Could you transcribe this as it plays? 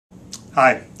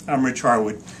Hi, I'm Rich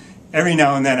Harwood. Every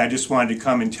now and then I just wanted to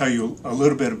come and tell you a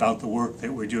little bit about the work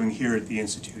that we're doing here at the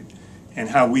Institute and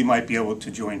how we might be able to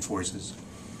join forces.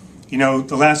 You know,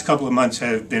 the last couple of months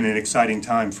have been an exciting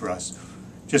time for us.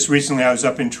 Just recently I was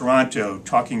up in Toronto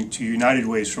talking to United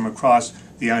Ways from across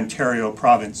the Ontario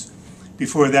province.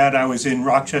 Before that I was in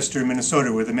Rochester,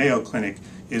 Minnesota, where the Mayo Clinic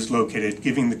is located,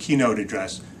 giving the keynote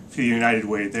address for the United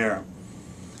Way there.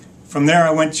 From there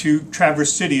I went to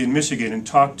Traverse City in Michigan and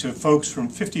talked to folks from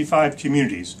 55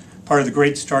 communities, part of the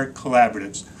Great Start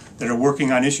Collaboratives, that are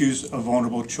working on issues of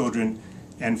vulnerable children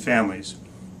and families.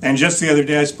 And just the other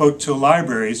day I spoke to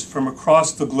libraries from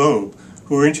across the globe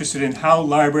who are interested in how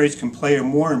libraries can play a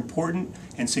more important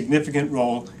and significant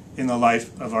role in the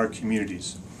life of our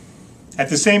communities. At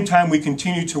the same time, we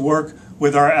continue to work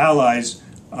with our allies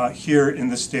here in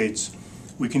the States.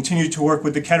 We continue to work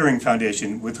with the Kettering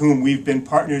Foundation, with whom we've been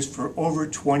partners for over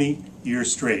 20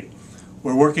 years straight.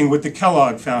 We're working with the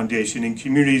Kellogg Foundation in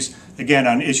communities, again,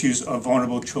 on issues of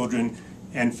vulnerable children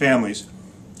and families.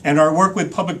 And our work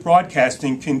with public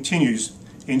broadcasting continues.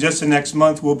 In just the next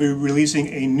month, we'll be releasing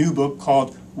a new book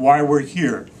called Why We're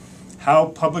Here: How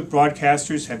Public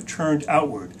Broadcasters Have Turned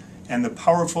Outward and the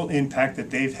Powerful Impact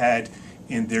that they've had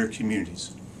in their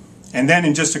communities. And then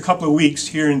in just a couple of weeks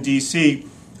here in DC,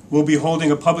 we'll be holding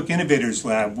a Public Innovators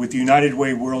Lab with United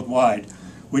Way Worldwide,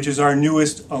 which is our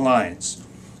newest alliance.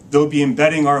 They'll be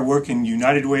embedding our work in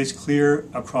United Ways clear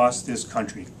across this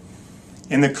country.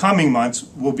 In the coming months,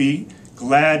 we'll be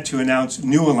glad to announce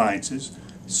new alliances,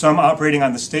 some operating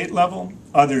on the state level,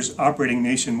 others operating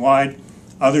nationwide,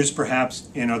 others perhaps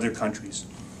in other countries.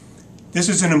 This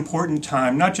is an important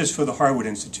time, not just for the Harwood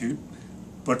Institute,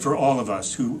 but for all of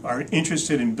us who are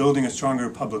interested in building a stronger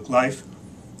public life,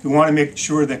 who want to make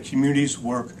sure that communities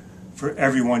work for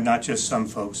everyone, not just some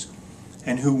folks,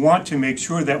 and who want to make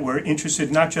sure that we're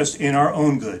interested not just in our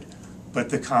own good,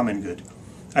 but the common good.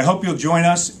 I hope you'll join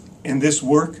us in this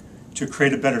work to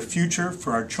create a better future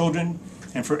for our children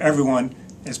and for everyone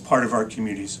as part of our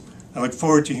communities. I look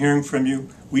forward to hearing from you.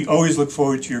 We always look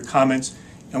forward to your comments,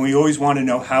 and we always want to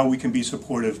know how we can be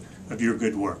supportive of your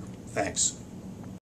good work. Thanks.